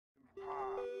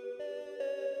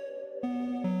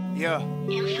Yeah.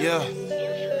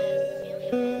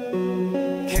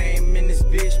 Came in this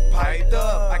bitch piped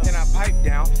up. I cannot pipe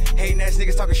down. Hating ass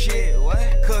niggas talking shit. What?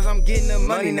 Cause I'm getting the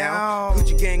money now.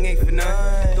 Gucci gang ain't for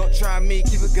none. Don't try me,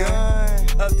 keep a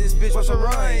gun. Up this bitch, watch her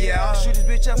run. Yeah, I'll shoot this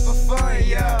bitch up for fun.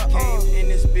 Yeah. Came in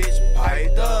this bitch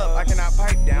piped up. I cannot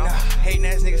pipe down. Hating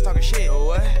ass niggas talking shit.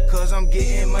 What? Cause I'm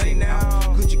getting money now.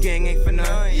 Gucci gang ain't for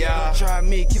none. Yeah. Don't try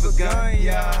me, keep a gun.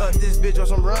 Yeah. Up this bitch, watch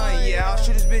her run. Yeah, I'll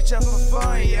shoot this bitch up for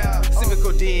fun. Yeah. Sipping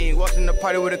codeine, walking the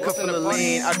party with a cup full of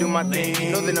lean. I do my thing,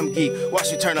 you know that I'm geek.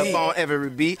 Watch me turn up on every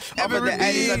beat. Off of the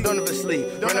addies, I don't ever sleep.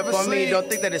 Run up on me, don't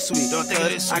think that it's sweet.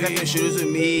 I got them shooters with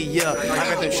me, yeah.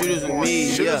 I got them shooters with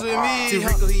me, yeah.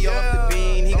 T-Rico, he off the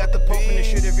bean. He got the pope and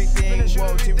shoot everything.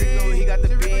 Whoa, T-Rico, he got the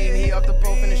bean. He off the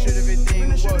pope and shoot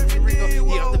everything. Whoa, T-Rico,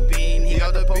 he off the bean. He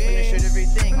got the pope and shoot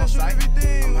everything. On sight,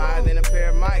 I'm higher than a pair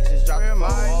of mics. Just drop the phone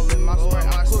all in my sprite.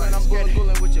 I'm coolin', I'm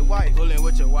bullin' with your wife. Bullin'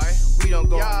 with your wife. We don't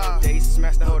go on no dates.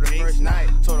 Smash the hoe the first night.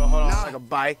 Told her hold on like a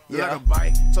bite, yeah.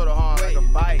 Told her hold on like a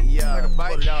bite, yeah.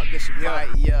 Pulled it out, then she bite,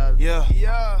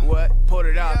 yeah. What? Pulled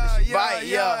it out, then she bite,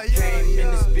 yeah. Came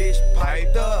in this bitch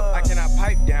piped up. I cannot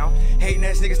pipe down. Hating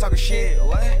ass niggas talking shit.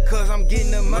 What? Cause I'm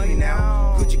getting the money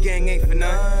now. Gucci gang ain't for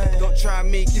none. Don't try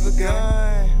me, keep a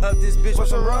gun. Up this bitch,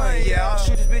 watch her run. Yeah, I'll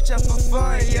shoot this bitch up for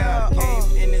fun. Yeah.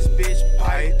 Came in this bitch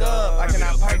piped up. I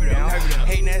cannot pipe down.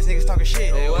 Hating ass niggas talking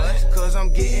shit. What? Cause I'm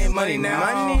getting money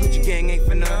now. Gucci gang ain't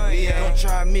for none. Yeah. Don't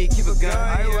try me, keep a gun.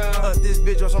 Up this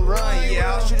bitch, watch her run.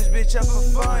 Yeah, I'll shoot this bitch up for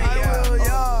fun. Yeah.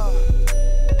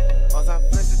 All time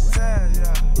flex the tag,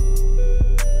 yeah.